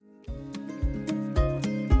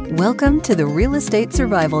Welcome to the Real Estate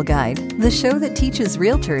Survival Guide, the show that teaches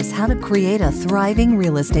realtors how to create a thriving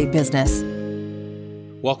real estate business.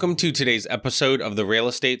 Welcome to today's episode of the Real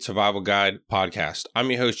Estate Survival Guide podcast.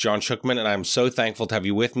 I'm your host, John Shookman, and I'm so thankful to have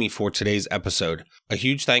you with me for today's episode. A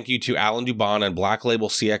huge thank you to Alan Dubon and Black Label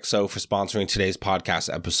CXO for sponsoring today's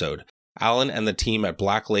podcast episode. Alan and the team at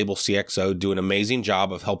Black Label CXO do an amazing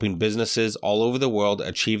job of helping businesses all over the world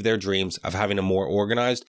achieve their dreams of having a more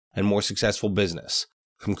organized and more successful business.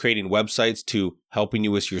 From creating websites to helping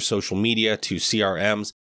you with your social media to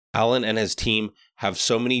CRMs, Alan and his team have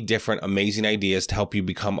so many different amazing ideas to help you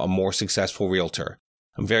become a more successful realtor.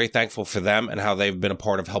 I'm very thankful for them and how they've been a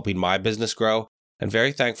part of helping my business grow, and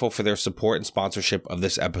very thankful for their support and sponsorship of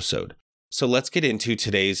this episode. So let's get into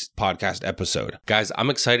today's podcast episode. Guys,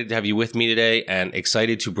 I'm excited to have you with me today and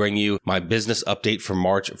excited to bring you my business update for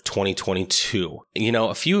March of 2022.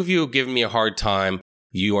 A few of you have given me a hard time.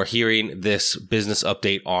 You are hearing this business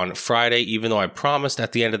update on Friday, even though I promised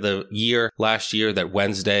at the end of the year, last year, that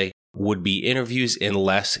Wednesday would be interviews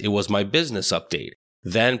unless it was my business update.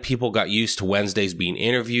 Then people got used to Wednesdays being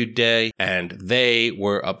interview day, and they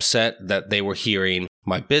were upset that they were hearing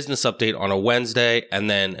my business update on a Wednesday and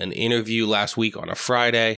then an interview last week on a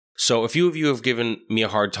Friday. So a few of you have given me a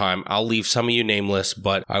hard time. I'll leave some of you nameless,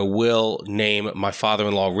 but I will name my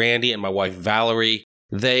father-in-law, Randy, and my wife, Valerie.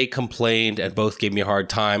 They complained and both gave me a hard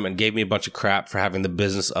time and gave me a bunch of crap for having the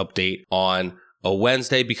business update on a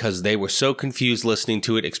Wednesday because they were so confused listening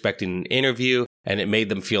to it, expecting an interview, and it made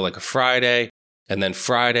them feel like a Friday. And then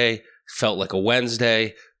Friday felt like a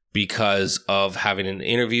Wednesday because of having an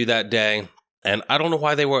interview that day. And I don't know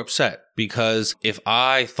why they were upset, because if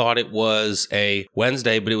I thought it was a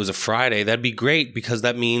Wednesday, but it was a Friday, that'd be great, because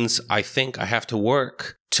that means I think I have to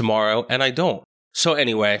work tomorrow and I don't. So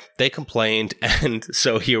anyway, they complained, and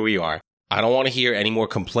so here we are. I don't want to hear any more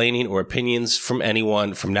complaining or opinions from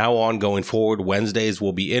anyone. From now on, going forward, Wednesdays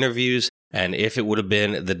will be interviews, and if it would have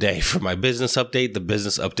been the day for my business update, the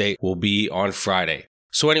business update will be on Friday.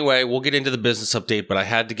 So anyway, we'll get into the business update, but I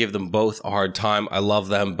had to give them both a hard time. I love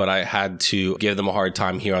them, but I had to give them a hard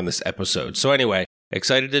time here on this episode. So anyway,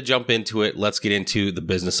 excited to jump into it. Let's get into the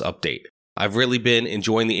business update. I've really been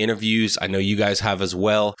enjoying the interviews. I know you guys have as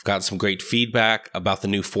well. I've got some great feedback about the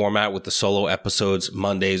new format with the solo episodes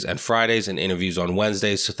Mondays and Fridays and interviews on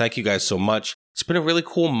Wednesdays. So thank you guys so much. It's been a really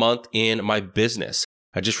cool month in my business.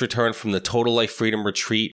 I just returned from the Total Life Freedom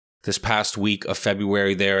Retreat this past week of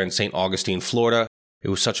February there in St. Augustine, Florida. It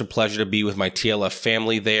was such a pleasure to be with my TLF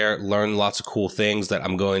family there, learn lots of cool things that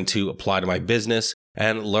I'm going to apply to my business,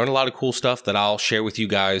 and learn a lot of cool stuff that I'll share with you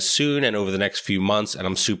guys soon and over the next few months, and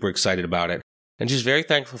I'm super excited about it. And just very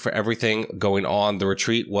thankful for everything going on. The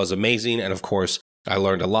retreat was amazing, and of course, I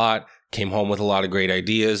learned a lot, came home with a lot of great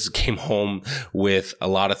ideas, came home with a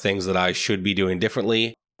lot of things that I should be doing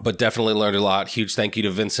differently, but definitely learned a lot. Huge thank you to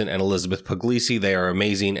Vincent and Elizabeth Puglisi. They are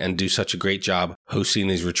amazing and do such a great job hosting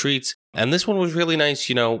these retreats. And this one was really nice.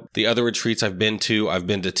 The other retreats I've been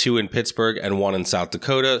to 2 in Pittsburgh and 1 in South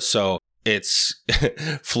Dakota. So it's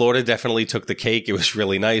Florida definitely took the cake. It was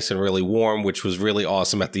really nice and really warm, which was really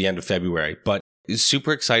awesome at the end of February. But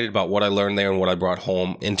super excited about what I learned there and what I brought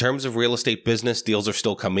home. In terms of real estate business, deals are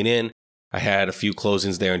still coming in. I had a few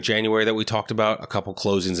closings there in January that we talked about, a couple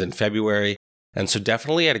closings in February. And so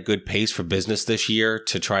definitely at a good pace for business this year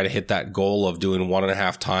to try to hit that goal of doing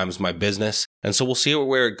 1.5 times my business. And so we'll see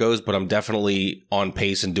where it goes, but I'm definitely on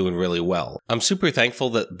pace and doing really well. I'm super thankful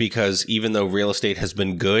that because even though real estate has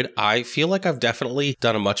been good, I feel like I've definitely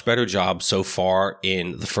done a much better job so far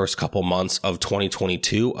in the first couple months of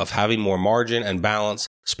 2022 of having more margin and balance,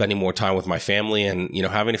 spending more time with my family, and,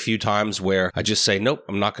 having a few times where I just say, nope,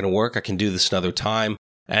 I'm not going to work. I can do this another time.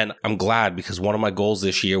 And I'm glad, because one of my goals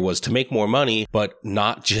this year was to make more money, but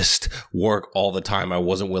not just work all the time. I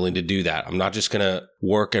wasn't willing to do that. I'm not just going to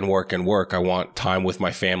work and work and work. I want time with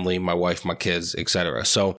my family, my wife, my kids, etc.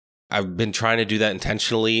 So I've been trying to do that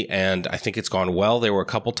intentionally, and I think it's gone well. There were a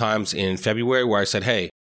couple times in February where I said, hey,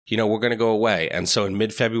 we're going to go away. And so in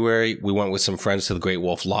mid-February, we went with some friends to the Great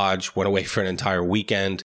Wolf Lodge, went away for an entire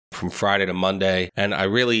weekend, from Friday to Monday. And I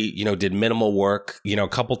really, did minimal work, a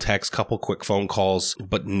couple texts, couple quick phone calls,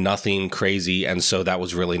 but nothing crazy. And so that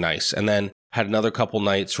was really nice. And then had another couple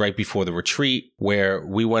nights right before the retreat where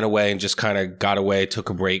we went away and just kind of got away, took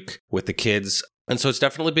a break with the kids. And so it's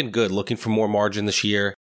definitely been good, looking for more margin this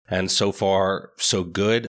year. And so far, so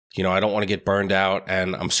good. I don't want to get burned out,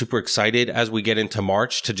 and I'm super excited as we get into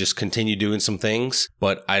March to just continue doing some things,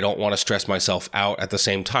 but I don't want to stress myself out at the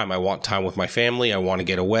same time. I want time with my family. I want to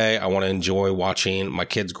get away. I want to enjoy watching my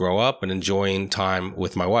kids grow up and enjoying time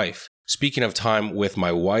with my wife. Speaking of time with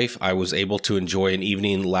my wife, I was able to enjoy an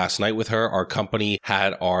evening last night with her. Our company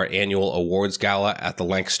had our annual awards gala at the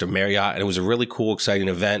Lancaster Marriott, and it was a really cool, exciting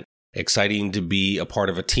event. Exciting to be a part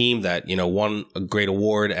of a team that, won a great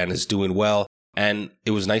award and is doing well. And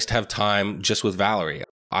it was nice to have time just with Valerie.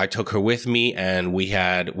 I took her with me, and we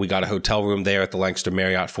got a hotel room there at the Lancaster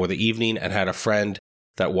Marriott for the evening and had a friend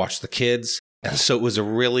that watched the kids. And so it was a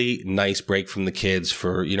really nice break from the kids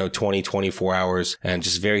for, 20, 24 hours, and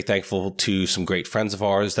just very thankful to some great friends of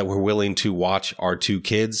ours that were willing to watch our two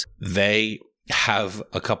kids. They have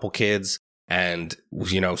a couple kids, and,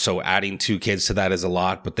 so adding two kids to that is a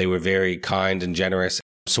lot, but they were very kind and generous.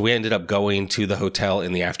 So we ended up going to the hotel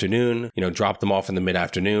in the afternoon, dropped them off in the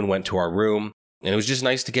mid-afternoon, went to our room. And it was just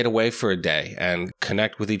nice to get away for a day and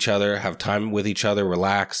connect with each other, have time with each other,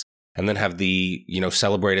 relax, and then have the,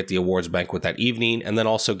 celebrate at the awards banquet that evening, and then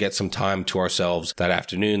also get some time to ourselves that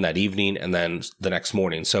afternoon, that evening, and then the next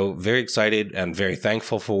morning. So very excited and very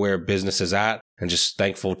thankful for where business is at, and just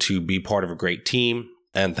thankful to be part of a great team,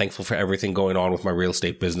 and thankful for everything going on with my real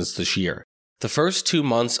estate business this year. The first 2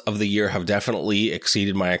 months of the year have definitely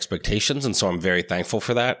exceeded my expectations, and so I'm very thankful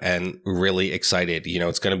for that and really excited.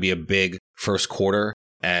 It's going to be a big first quarter,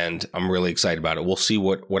 and I'm really excited about it. We'll see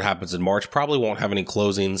what happens in March. Probably won't have any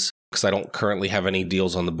closings because I don't currently have any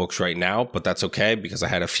deals on the books right now, but that's okay because I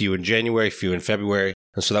had a few in January, a few in February.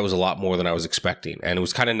 And so that was a lot more than I was expecting. And it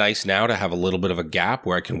was kind of nice now to have a little bit of a gap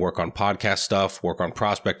where I can work on podcast stuff, work on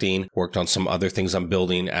prospecting, worked on some other things I'm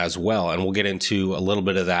building as well. And we'll get into a little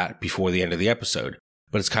bit of that before the end of the episode.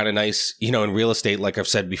 But it's kind of nice, in real estate, like I've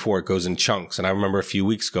said before, it goes in chunks. And I remember a few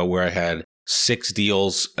weeks ago where I had 6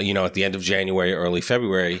 deals, at the end of January, early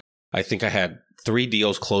February. I think I had 3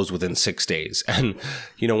 deals closed within 6 days. And,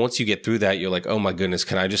 once you get through that, you're like, oh my goodness,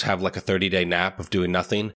 can I just have like a 30-day nap of doing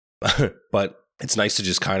nothing? But it's nice to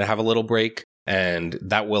just kind of have a little break, and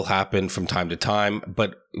that will happen from time to time.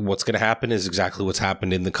 But what's going to happen is exactly what's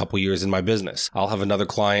happened in the couple years in my business. I'll have another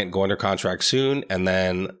client go under contract soon, and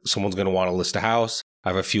then someone's going to want to list a house. I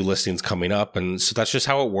have a few listings coming up. And so that's just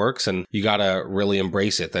how it works. And you got to really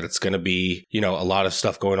embrace it, that it's going to be, a lot of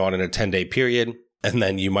stuff going on in a 10-day period. And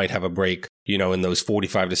then you might have a break, in those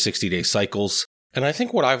 45 to 60-day cycles. And I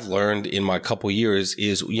think what I've learned in my couple years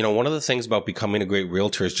is, one of the things about becoming a great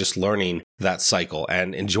realtor is just learning that cycle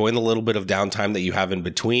and enjoying the little bit of downtime that you have in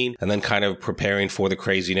between, and then kind of preparing for the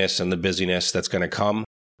craziness and the busyness that's going to come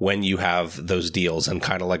when you have those deals. And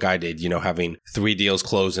kind of like I did, having 3 deals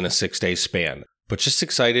close in a 6-day span. But just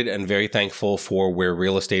excited and very thankful for where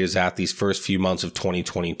real estate is at these first few months of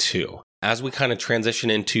 2022. As we kind of transition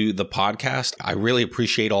into the podcast, I really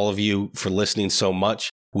appreciate all of you for listening so much.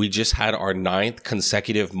 We just had our 9th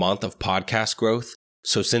consecutive month of podcast growth.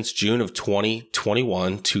 So since June of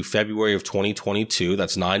 2021 to February of 2022,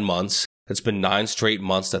 that's 9 months. It's been 9 straight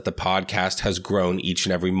months that the podcast has grown each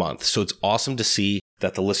and every month. So it's awesome to see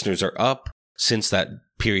that the listeners are up since that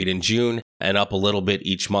period in June and up a little bit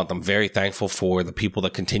each month. I'm very thankful for the people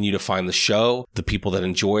that continue to find the show, the people that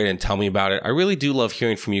enjoy it and tell me about it. I really do love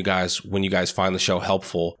hearing from you guys when you guys find the show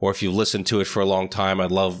helpful, or if you've listened to it for a long time. I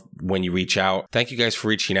love when you reach out. Thank you guys for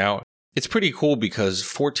reaching out. It's pretty cool because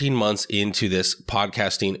 14 months into this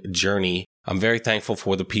podcasting journey, I'm very thankful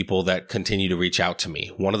for the people that continue to reach out to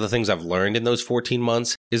me. One of the things I've learned in those 14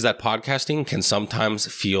 months is that podcasting can sometimes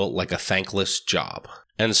feel like a thankless job.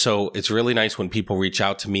 And so it's really nice when people reach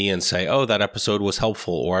out to me and say, oh, that episode was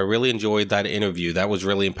helpful, or I really enjoyed that interview. That was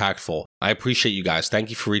really impactful. I appreciate you guys.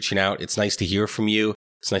 Thank you for reaching out. It's nice to hear from you.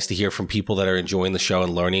 It's nice to hear from people that are enjoying the show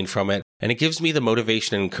and learning from it. And it gives me the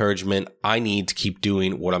motivation and encouragement I need to keep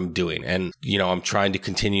doing what I'm doing. And, I'm trying to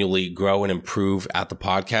continually grow and improve at the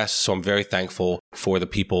podcast. So I'm very thankful for the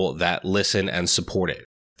people that listen and support it.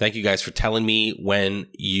 Thank you guys for telling me when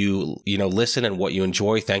you listen and what you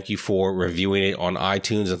enjoy. Thank you for reviewing it on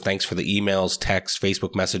iTunes, and thanks for the emails, texts,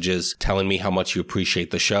 Facebook messages telling me how much you appreciate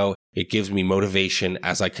the show. It gives me motivation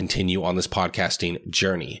as I continue on this podcasting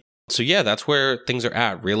journey. So yeah, that's where things are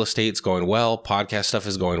at. Real estate's going well. Podcast stuff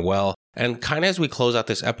is going well. And kind of as we close out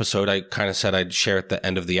this episode, I kind of said I'd share at the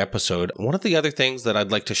end of the episode. One of the other things that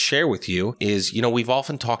I'd like to share with you is, we've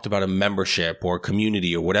often talked about a membership or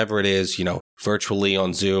community or whatever it is, virtually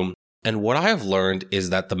on Zoom. And what I have learned is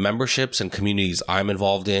that the memberships and communities I'm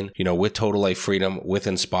involved in, with Total Life Freedom, with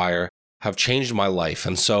Inspire, have changed my life.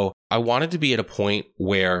 And so I wanted to be at a point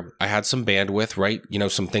where I had some bandwidth, right?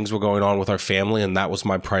 Some things were going on with our family, and that was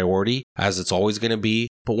my priority, as it's always going to be.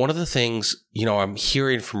 But one of the things, I'm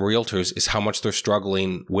hearing from realtors is how much they're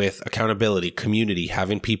struggling with accountability, community,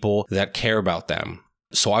 having people that care about them.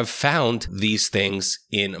 So I've found these things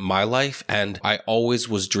in my life, and I always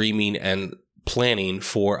was dreaming and planning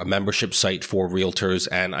for a membership site for realtors,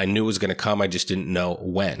 and I knew it was going to come. I just didn't know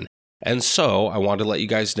when. And so I wanted to let you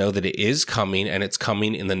guys know that it is coming, and it's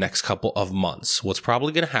coming in the next couple of months. What's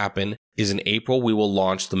probably going to happen is in April, we will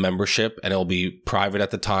launch the membership, and it'll be private at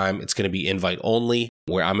the time. It's going to be invite only,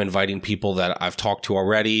 where I'm inviting people that I've talked to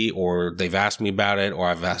already, or they've asked me about it, or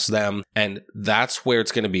I've asked them. And that's where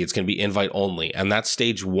it's going to be. It's going to be invite only. And that's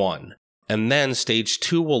stage 1. And then stage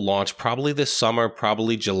 2 will launch probably this summer,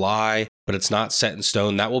 probably July, but it's not set in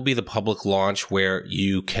stone. That will be the public launch where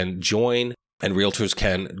you can join and realtors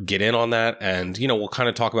can get in on that. And, we'll kind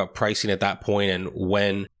of talk about pricing at that point and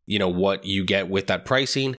when, what you get with that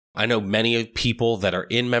pricing. I know many people that are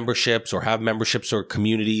in memberships or have memberships or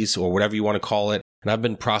communities or whatever you want to call it. And I've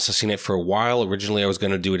been processing it for a while. Originally, I was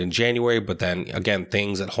going to do it in January, but then again,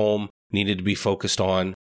 things at home needed to be focused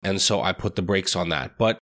on. And so I put the brakes on that.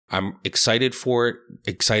 But I'm excited for it,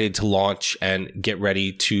 excited to launch and get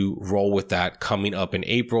ready to roll with that coming up in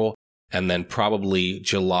April and then probably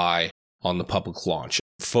July on the public launch.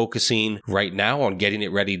 Focusing right now on getting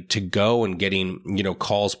it ready to go and getting,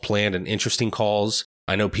 calls planned and interesting calls.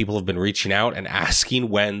 I know people have been reaching out and asking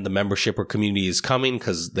when the membership or community is coming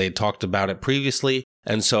because they talked about it previously.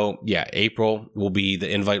 And so, April will be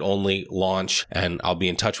the invite only launch and I'll be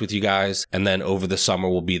in touch with you guys. And then over the summer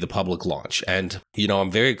will be the public launch. And,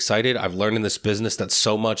 I'm very excited. I've learned in this business that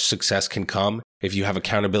so much success can come if you have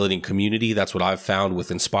accountability and community. That's what I've found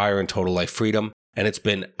with Inspire and Total Life Freedom. And it's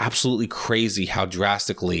been absolutely crazy how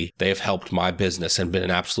drastically they have helped my business and been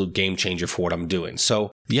an absolute game changer for what I'm doing.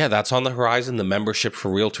 So that's on the horizon. The membership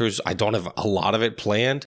for realtors, I don't have a lot of it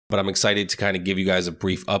planned, but I'm excited to kind of give you guys a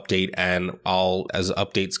brief update. And as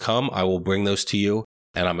updates come, I will bring those to you.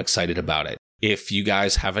 And I'm excited about it. If you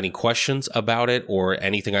guys have any questions about it or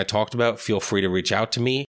anything I talked about, feel free to reach out to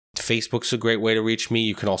me. Facebook's a great way to reach me.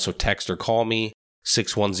 You can also text or call me.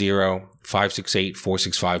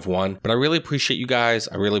 610-568-4651. But I really appreciate you guys.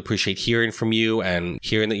 I really appreciate hearing from you and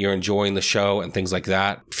hearing that you're enjoying the show and things like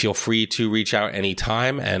that. Feel free to reach out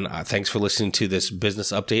anytime. And thanks for listening to this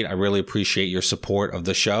business update. I really appreciate your support of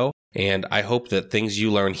the show. And I hope that things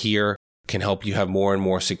you learn here can help you have more and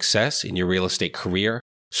more success in your real estate career.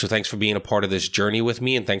 So thanks for being a part of this journey with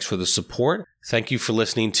me and thanks for the support. Thank you for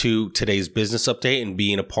listening to today's business update and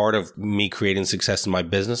being a part of me creating success in my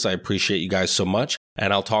business. I appreciate you guys so much,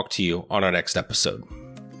 and I'll talk to you on our next episode.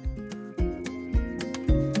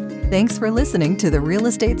 Thanks for listening to the Real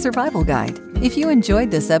Estate Survival Guide. If you enjoyed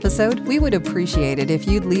this episode, we would appreciate it if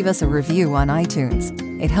you'd leave us a review on iTunes.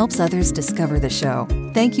 It helps others discover the show.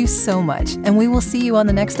 Thank you so much, and we will see you on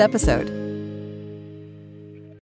the next episode.